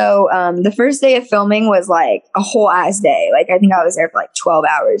 So the first day of filming was like a whole ass day. Like I think I was there for like 12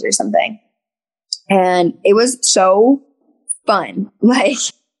 hours or something. And it was so fun. Like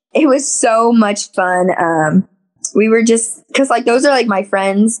it was so much fun. We were just, cause like those are like my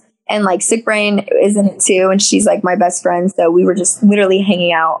friends, and like Sick Brain is in it too. And she's like my best friend. So we were just literally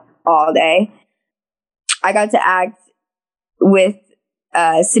hanging out all day. I got to act with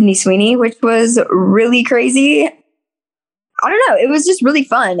Sydney Sweeney, which was really crazy. I don't know. It was just really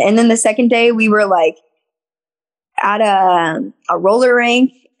fun. And then the second day we were like at a roller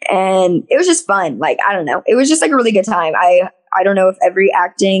rink, and it was just fun. Like, I don't know. It was just like a really good time. I don't know if every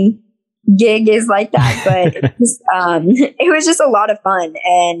acting gig is like that, but it was just a lot of fun.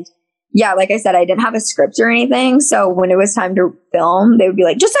 And yeah, like I said, I didn't have a script or anything. So when it was time to film, they would be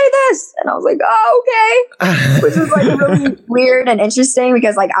like, just say this. And I was like, oh, okay. Which was like really weird and interesting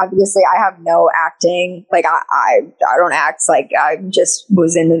because like, obviously I have no acting. Like I don't act. Like I just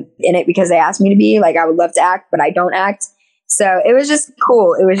was in it because they asked me to be. Like I would love to act, but I don't act. So it was just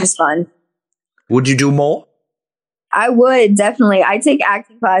cool. It was just fun. Would you do more? I would, definitely. I take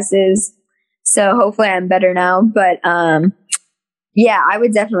acting classes, so hopefully I'm better now. But yeah, I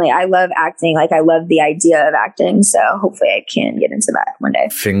would definitely. I love acting. Like, I love the idea of acting, so hopefully I can get into that one day.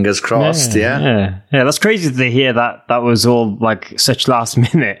 Fingers crossed, yeah. That's crazy to hear that was all, like, such last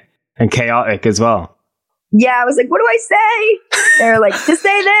minute and chaotic as well. Yeah, I was like, what do I say? They were like, just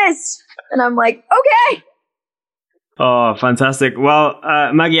say this. And I'm like, okay. Oh, fantastic. Well,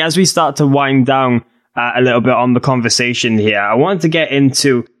 Maggie, as we start to wind down a little bit on the conversation here, I wanted to get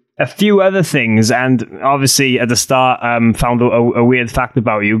into a few other things, and obviously at the start found a weird fact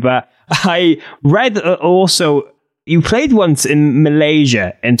about you, but I read also you played once in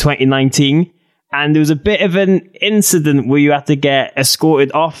Malaysia in 2019, and there was a bit of an incident where you had to get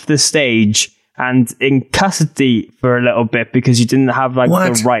escorted off the stage and in custody for a little bit because you didn't have like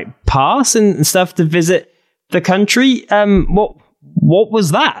the right pass and stuff to visit the country. What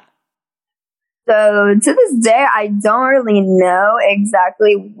was that? So to this day, I don't really know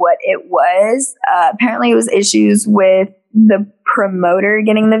exactly what it was. Apparently, it was issues with the promoter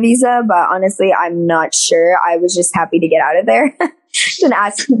getting the visa, but honestly, I'm not sure. I was just happy to get out of there.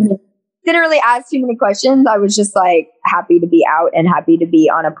 Didn't really ask too many questions. I was just like happy to be out and happy to be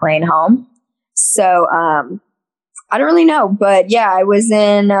on a plane home. So I don't really know, but yeah, I was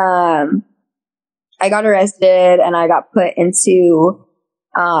in. I got arrested and I got put into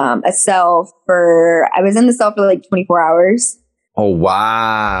a cell for. I was in the cell for like 24 hours. Oh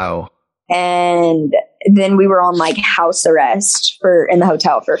wow! And then we were on like house arrest in the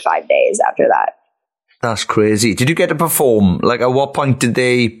hotel for 5 days after that. That's crazy. Did you get to perform? Like, at what point did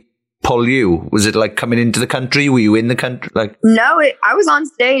they pull you? Was it like coming into the country? Were you in the country? Like, no, I was on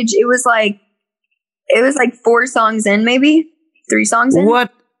stage. It was like 4 songs in, maybe 3 songs in.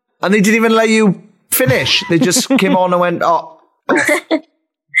 What? And they didn't even let you finish. They just came on and went, oh.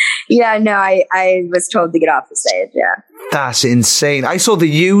 Yeah, no, I was told to get off the stage. Yeah. That's insane. I saw The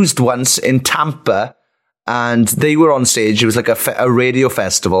Used once in Tampa, and they were on stage. It was like a radio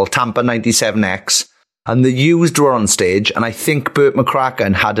festival, Tampa 97X. And The Used were on stage, and I think Burt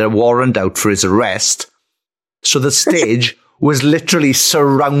McCracken had a warrant out for his arrest. So the stage was literally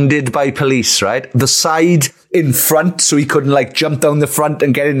surrounded by police, right? The side in front, so he couldn't like jump down the front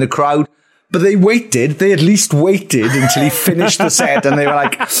and get in the crowd. But they at least waited until he finished the set, and they were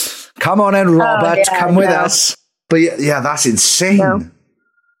like, come on in, Robert, come with us. But yeah, that's insane. No.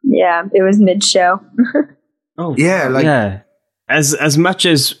 Yeah, it was mid-show. Oh, yeah. As much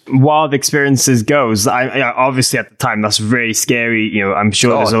as wild experiences goes, I obviously at the time that's very scary. You know, I'm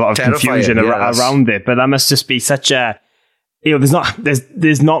sure there's a lot of confusion around it, but that must just be such a. You know,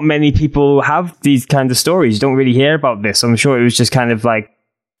 there's not many people who have these kind of stories. You don't really hear about this. I'm sure it was just kind of like,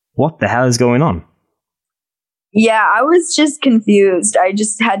 what the hell is going on? Yeah, I was just confused. I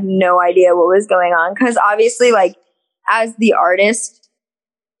just had no idea what was going on. Because obviously, like, as the artist,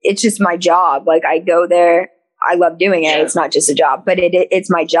 it's just my job. Like, I go there. I love doing it. It's not just a job, but it's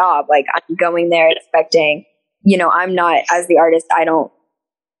my job. Like, I'm going there expecting, you know, I'm not, as the artist, I don't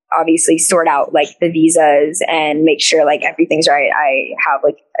obviously sort out, like, the visas and make sure, like, everything's right. I have,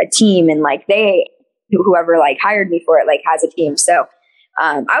 like, a team, and, like, whoever, like, hired me for it, like, has a team. So,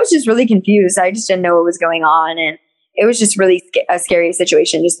 I was just really confused. I just didn't know what was going on. And it was just really a scary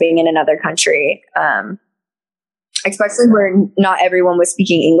situation, just being in another country. Especially where not everyone was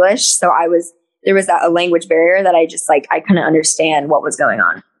speaking English. So there was a language barrier that I couldn't understand what was going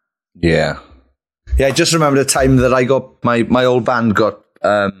on. Yeah. Yeah. I just remember the time that I got, my old band got,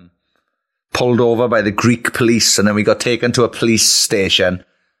 pulled over by the Greek police, and then we got taken to a police station.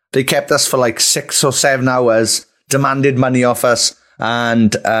 They kept us for like 6 or 7 hours, demanded money off us.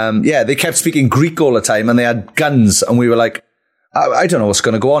 And, they kept speaking Greek all the time, and they had guns, and we were like, I don't know what's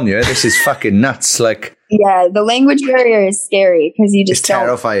going to go on here. This is fucking nuts. Like, yeah, the language barrier is scary because you just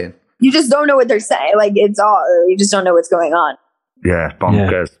terrifying. You just don't know what they're saying. Like, you just don't know what's going on. Yeah,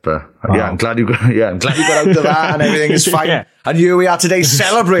 bonkers. Yeah. But I'm glad you got out of that and everything is fine. Yeah. And here we are today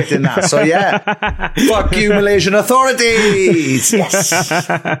celebrating that. So yeah, fuck you, Malaysian authorities. Yes.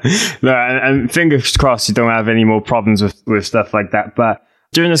 No, and fingers crossed you don't have any more problems with stuff like that. But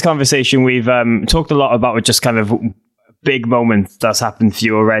during this conversation, we've talked a lot about just kind of big moments that's happened for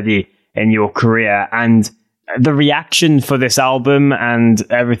you already in your career, and the reaction for this album and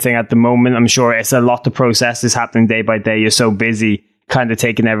everything at the moment. I'm sure it's a lot to process. It's happening day by day. You're so busy kind of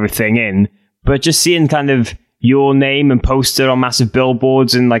taking everything in, but just seeing kind of your name and posted on massive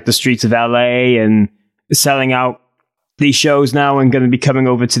billboards in like the streets of LA and selling out these shows now and going to be coming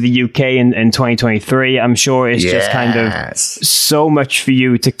over to the UK in 2023. I'm sure it's just kind of so much for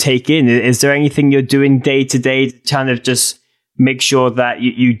you to take in. Is there anything you're doing day to day to kind of just make sure that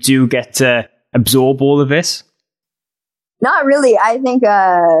you do get to absorb all of this? Not really. I think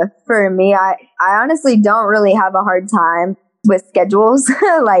for me, I honestly don't really have a hard time with schedules.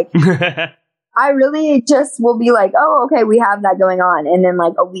 Like, I really just will be like, oh, okay, we have that going on. And then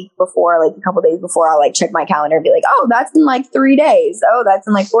like a week before, like a couple days before, I'll like check my calendar and be like, oh, that's in like 3 days. Oh, that's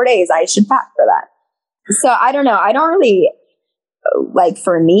in like 4 days. I should pack for that. So I don't know. I don't really, like,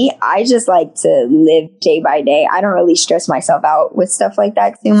 for me, I just like to live day by day. I don't really stress myself out with stuff like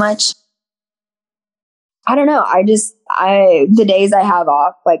that too much. I don't know. The days I have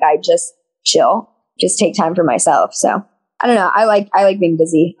off, like, I just chill, just take time for myself. So I don't know. I like being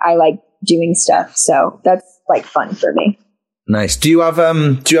busy. I like doing stuff. So that's like fun for me. Nice. Do you have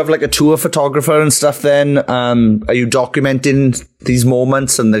like a tour photographer and stuff then? Are you documenting these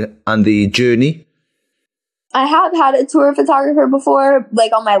moments and the journey? I have had a tour photographer before.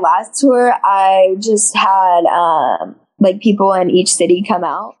 Like on my last tour, I just had like people in each city come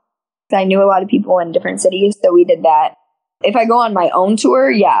out. I knew a lot of people in different cities, so we did that. If I go on my own tour,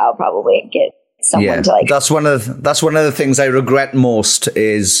 yeah, I'll probably get someone to like. That's one of the things I regret most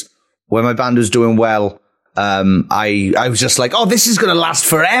is when my band was doing well. I was just like, oh, this is gonna last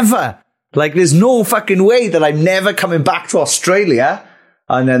forever. Like, there's no fucking way that I'm never coming back to Australia.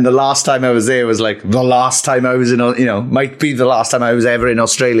 And then the last time I was there was like the last time I was in, might be the last time I was ever in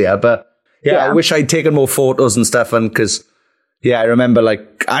Australia. But yeah. I wish I'd taken more photos and stuff. And because, I remember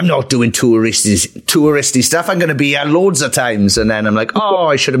like, I'm not doing touristy stuff. I'm going to be here loads of times. And then I'm like, oh,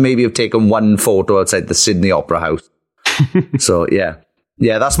 I should have maybe have taken one photo outside the Sydney Opera House. So yeah.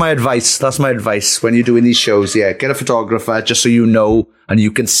 Yeah, that's my advice. That's my advice when you're doing these shows. Yeah, get a photographer just so you know and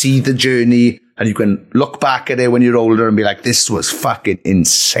you can see the journey and you can look back at it when you're older and be like, this was fucking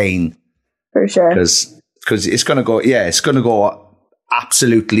insane. For sure. Because it's going to go, it's going to go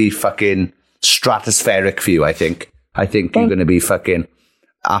absolutely fucking stratospheric for you, I think. I think you're going to be fucking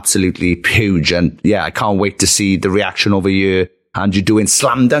absolutely huge. And yeah, I can't wait to see the reaction over here. And you're doing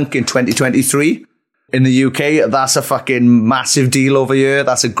Slam Dunk in 2023. In the UK, that's a fucking massive deal over here.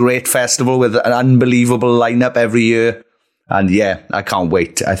 That's a great festival with an unbelievable lineup every year. And yeah, I can't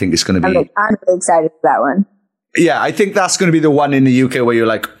wait. I think it's going to be... I'm really excited for that one. Yeah, I think that's going to be the one in the UK where you're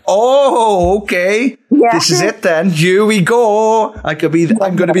like, oh, okay. Yeah. This is it then. Here we go. I'm going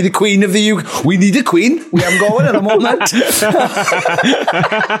to be the queen of the UK. We need a queen. We haven't got one at the moment.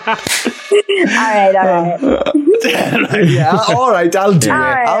 All right. Yeah, all right, I'll do it.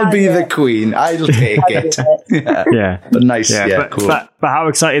 I'll be the queen. I'll take it. Yeah. But nice. Yeah, cool. But how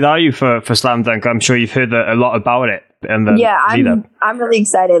excited are you for Slam Dunk? I'm sure you've heard a lot about it. I'm really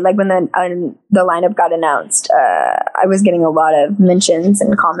excited. Like when the lineup got announced, I was getting a lot of mentions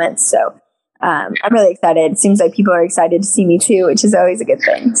and comments. So I'm really excited. It seems like people are excited to see me too, which is always a good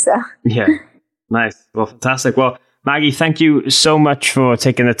thing. So yeah, nice. Well, fantastic. Well, Maggie, thank you so much for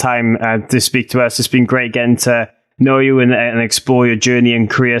taking the time to speak to us. It's been great getting to know you and explore your journey and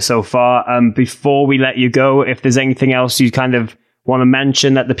career so far. Before we let you go, if there's anything else you kind of want to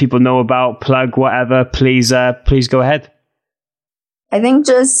mention that the people know about, plug, whatever, please go ahead. I think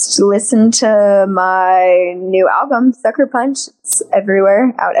just listen to my new album, Sucker Punch. It's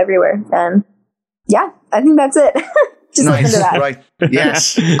out everywhere. And yeah, I think that's it. Just listen to that. Right.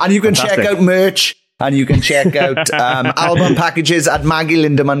 Yes. And you can check out merch and you can check out album packages at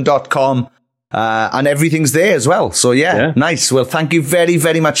maggielindeman.com and everything's there as well. So yeah, nice. Well, thank you very,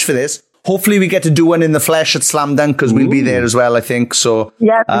 very much for this. Hopefully we get to do one in the flesh at Slam Dunk because we'll be there as well, I think. So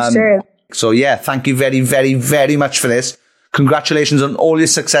yeah, for sure. So yeah, thank you very, very, very much for this. Congratulations on all your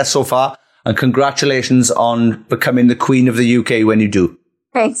success so far and congratulations on becoming the queen of the UK when you do.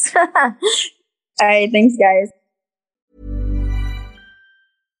 Thanks. All right, thanks guys.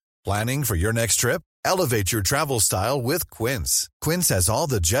 Planning for your next trip? Elevate your travel style with Quince. Quince has all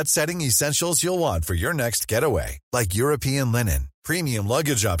the jet-setting essentials you'll want for your next getaway, like European linen, premium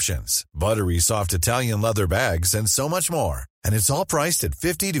luggage options, buttery soft Italian leather bags, and so much more. And it's all priced at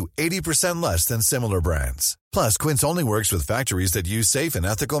 50 to 80% less than similar brands. Plus, Quince only works with factories that use safe and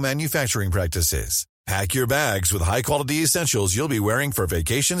ethical manufacturing practices. Pack your bags with high-quality essentials you'll be wearing for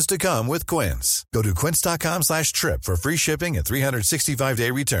vacations to come with Quince. Go to quince.com/trip for free shipping and 365-day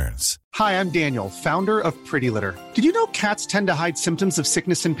returns. Hi, I'm Daniel, founder of Pretty Litter. Did you know cats tend to hide symptoms of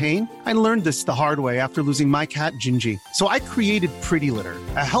sickness and pain? I learned this the hard way after losing my cat, Gingy. So I created Pretty Litter,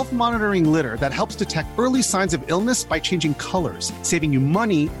 a health monitoring litter that helps detect early signs of illness by changing colors, saving you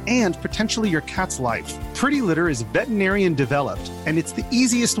money and potentially your cat's life. Pretty Litter is veterinarian developed, and it's the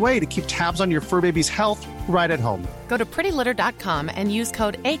easiest way to keep tabs on your fur baby's health right at home. Go to prettylitter.com and use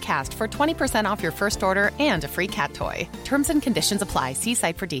code ACAST for 20% off your first order and a free cat toy. Terms and conditions apply. See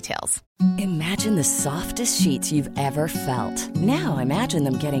site for details. Imagine the softest sheets you've ever felt. Now imagine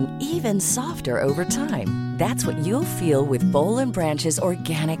them getting even softer over time. That's what you'll feel with Boll & Branch's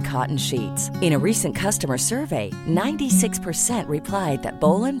organic cotton sheets. In a recent customer survey, 96% replied that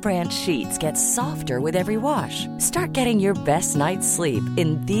Boll & Branch sheets get softer with every wash. Start getting your best night's sleep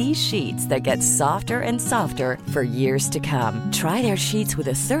in these sheets that get softer and softer for years to come. Try their sheets with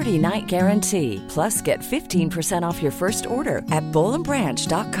a 30-night guarantee. Plus, get 15% off your first order at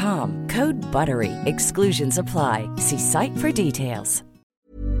bollandbranch.com. Code BUTTERY. Exclusions apply. See site for details.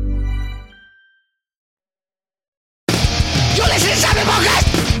 You're listening to Sammy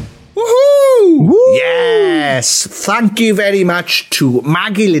Podcast! Woohoo! Woo! Yes! Thank you very much to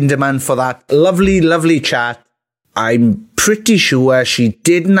Maggie Lindeman for that lovely, lovely chat. I'm pretty sure she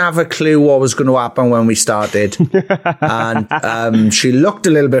didn't have a clue what was going to happen when we started. And she looked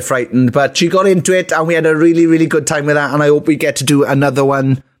a little bit frightened, but she got into it and we had a really, really good time with that. And I hope we get to do another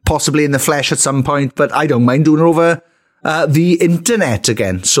one, possibly in the flesh at some point, but I don't mind doing it over the internet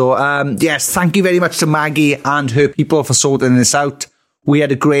again. So, yes, thank you very much to Maggie and her people for sorting this out. We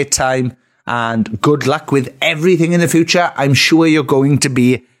had a great time and good luck with everything in the future. I'm sure you're going to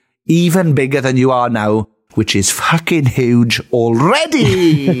be even bigger than you are now, which is fucking huge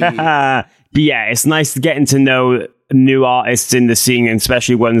already. But yeah, it's nice getting to know new artists in the scene, and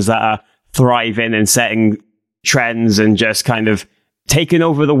especially ones that are thriving and setting trends and just kind of taking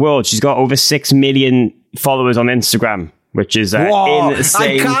over the world. She's got over 6 million followers on Instagram, which is insane.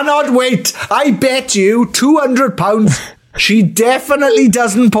 I cannot wait. I bet you £200 she definitely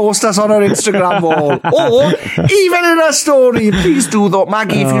doesn't post us on her Instagram wall or even in her story. Please do that.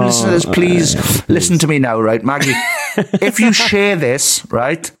 Maggie, if you listen to this, please listen to me now, right? Maggie, if you share this,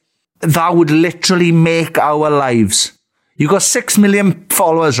 right, that would literally make our lives. You got 6 million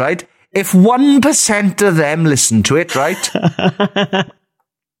followers, right? If 1% of them listen to it, right?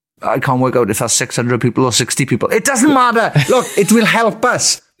 I can't work out if that's 600 people or 60 people. It doesn't matter. Look, it will help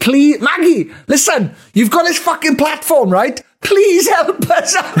us. Please, Maggie, listen, you've got this fucking platform, right? Please help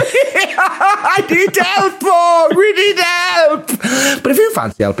us. I need help, Paul. We need help. But if you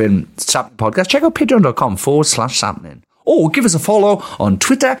fancy helping Sapnin Podcast, check out patreon.com/Sapnin. Or give us a follow on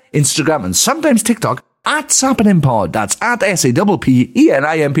Twitter, Instagram, and sometimes TikTok at Sapnin Pod. That's at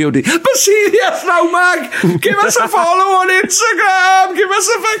SAPPENIMPOD. But serious now, Mag. Give us a follow on Instagram. Give us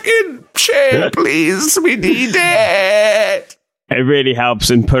a fucking share, please. We need it. It really helps,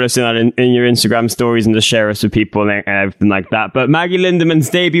 and put us in your Instagram stories and just share us with people and everything like that. But Maggie Lindeman's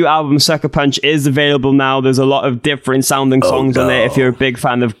debut album, Sucker Punch, is available now. There's a lot of different sounding songs on it. If you're a big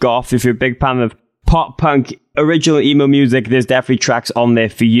fan of goth, if you're a big fan of pop punk, original emo music, there's definitely tracks on there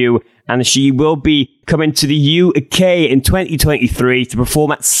for you. And she will be coming to the UK in 2023 to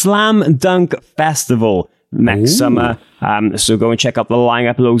perform at Slam Dunk Festival next summer. So go and check out the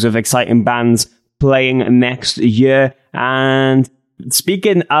lineup. Loads of exciting bands playing next year. And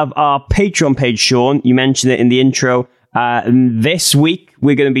speaking of our Patreon page, Sean, you mentioned it in the intro. This week,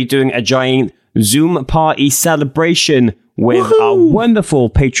 we're going to be doing a giant Zoom party celebration with our wonderful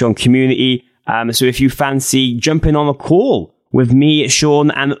Patreon community. So if you fancy jumping on a call with me,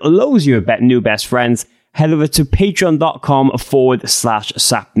 Sean, and loads of your new best friends, head over to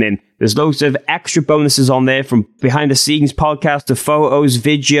patreon.com/Sapnin. There's loads of extra bonuses on there, from behind the scenes podcasts to photos,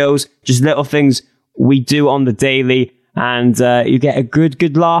 videos, just little things we do on the daily. And you get a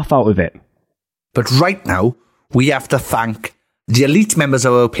good laugh out of it. But right now, we have to thank the elite members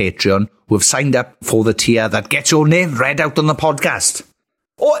of our Patreon who have signed up for the tier that gets your name read out on the podcast.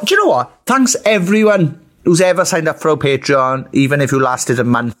 Oh, do you know what? Thanks everyone who's ever signed up for our Patreon, even if you lasted a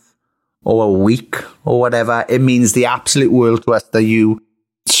month or a week or whatever. It means the absolute world to us that you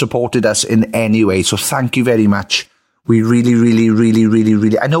supported us in any way. So thank you very much. We really,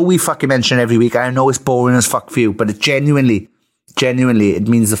 I know we fucking mention it every week. I know it's boring as fuck for you, but it genuinely, it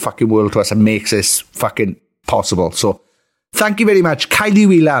means the fucking world to us and makes this fucking possible. So thank you very much. Kylie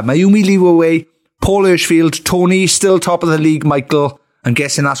Wheeler, Mayumi Leeway, Paul Hirschfield, Tony, still top of the league, Michael. I'm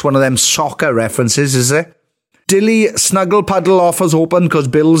guessing that's one of them soccer references, is it? Dilly, Snuggle Puddle offers open because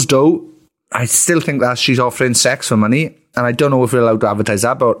Bill's dough. I still think that she's offering sex for money. And I don't know if we're allowed to advertise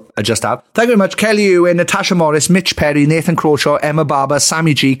that, but I just have. Thank you very much. Kelly Ewan, Natasha Morris, Mitch Perry, Nathan Croshaw, Emma Barber,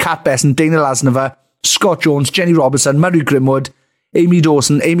 Sammy G, Kat Besson, Dana Lasnova, Scott Jones, Jenny Robertson, Murray Grimwood, Amy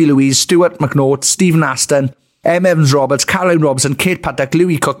Dawson, Amy Louise, Stuart McNaught, Stephen Aston, M. Evans Roberts, Caroline Robinson, Kate Paddock,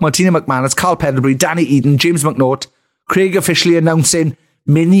 Louis Cook, Martina McManus, Carl Pendlebury, Danny Eden, James McNaught, Craig officially announcing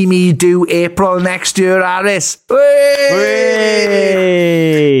Mini-Me due April next year, Harris. Hooray!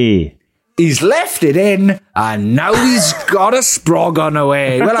 He's left it in, and now he's got a sprog on the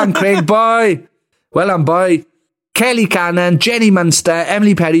way. Well done, Craig, boy. Well done, boy. Kelly Cannon, Jenny Munster,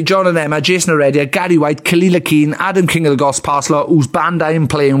 Emily Perry, John and Emma, Jason Heredia, Gary White, Kalila Keane, Adam King of the Goss Parslow, whose band I am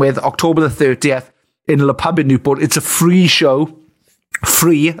playing with October the 30th in Le Pub in Newport. It's a free show.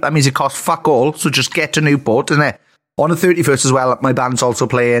 Free. That means it costs fuck all, so just get to Newport, isn't it? On the 31st as well, my band's also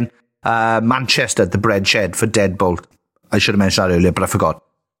playing Manchester at the Bread Shed for Deadbolt. I should have mentioned that earlier, but I forgot.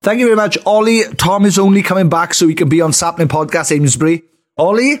 Thank you very much, Ollie. Tom is only coming back so he can be on Sapnin Podcast Amesbury.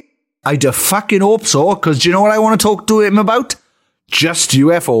 Ollie, I do fucking hope so, because do you know what I want to talk to him about? Just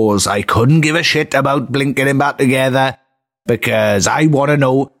UFOs. I couldn't give a shit about Blink getting back together, because I want to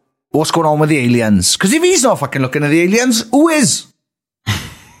know what's going on with the aliens. Because if he's not fucking looking at the aliens, who is?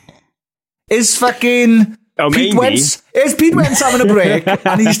 Is fucking... Pete Wentz? Is Pete Wentz having a break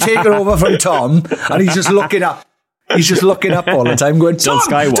and he's taken over from Tom and he's just looking up? He's just looking up all the time going, Tom,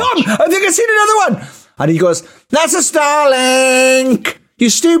 I think I've seen another one. And he goes, that's a Starlink, you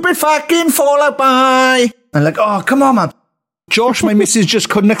stupid fucking Fallout Boy. I'm like, oh, come on, man. Josh, my missus, just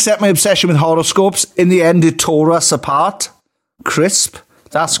couldn't accept my obsession with horoscopes. In the end, it tore us apart. Crisp.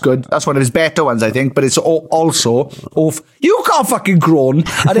 That's good. That's one of his better ones, I think. But it's also off. You can't fucking groan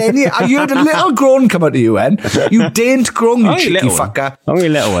at any. I heard a little groan come out of you, Hen. You daren't groan, you cheeky fucker. Only a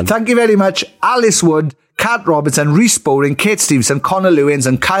little one. Thank you very much, Alice Wood, Kat Robertson, Rhys Bowring, Kate Stevenson, Connor Lewins,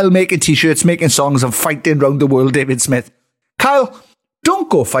 and Kyle making t-shirts, making songs, and fighting round the world, David Smith. Kyle, don't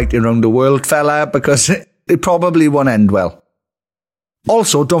go fighting round the world, fella, because it probably won't end well.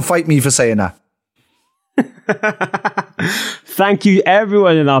 Also, don't fight me for saying that. Thank you,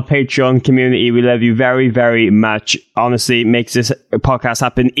 everyone in our Patreon community. We love you very, very much. Honestly, it makes this podcast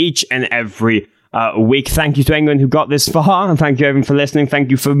happen each and every week. Thank you to anyone who got this far, and thank you everyone for listening. Thank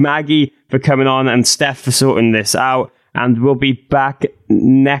you for Maggie for coming on and Steph for sorting this out. And we'll be back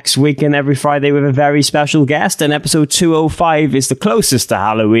next week and every Friday with a very special guest. And episode 205 is the closest to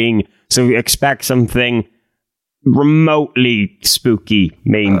Halloween, so we expect something remotely spooky,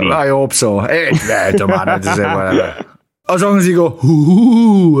 maybe. I hope so. It don't matter to say whatever. As long as you go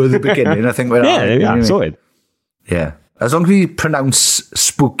ooh at the beginning, I think we're yeah, sorted. Yeah, as long as we pronounce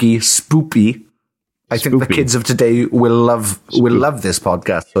spooky, spoopy, I think the kids of today will love this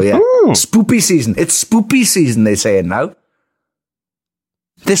podcast. So yeah, spoopy season. It's spoopy season. They say it now.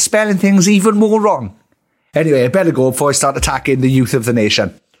 They're spelling things even more wrong. Anyway, I better go before I start attacking the youth of the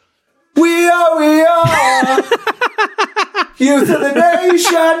nation. We are youth of the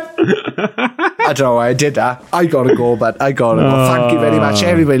nation. I don't know why I did that. I gotta go, but I gotta go. Thank you very much,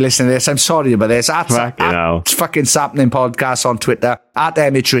 everybody listening to this. I'm sorry about this. At fucking Sappening Podcast on Twitter, at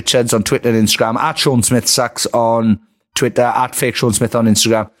MH Richards on Twitter and Instagram, at Sean Smith Sucks on Twitter, at Fake Sean Smith on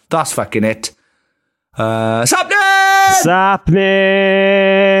Instagram. That's fucking it. Sappening!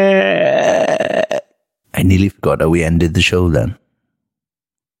 I nearly forgot how we ended the show then.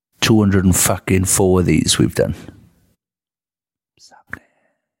 204 of these we've done.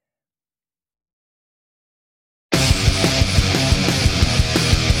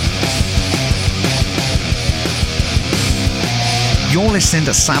 You're listening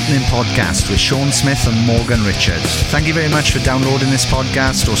to Sappening Podcast with Sean Smith and Morgan Richards. Thank you very much for downloading this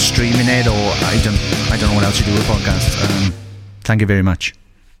podcast or streaming it, or I don't know what else you do with podcasts. Thank you very much.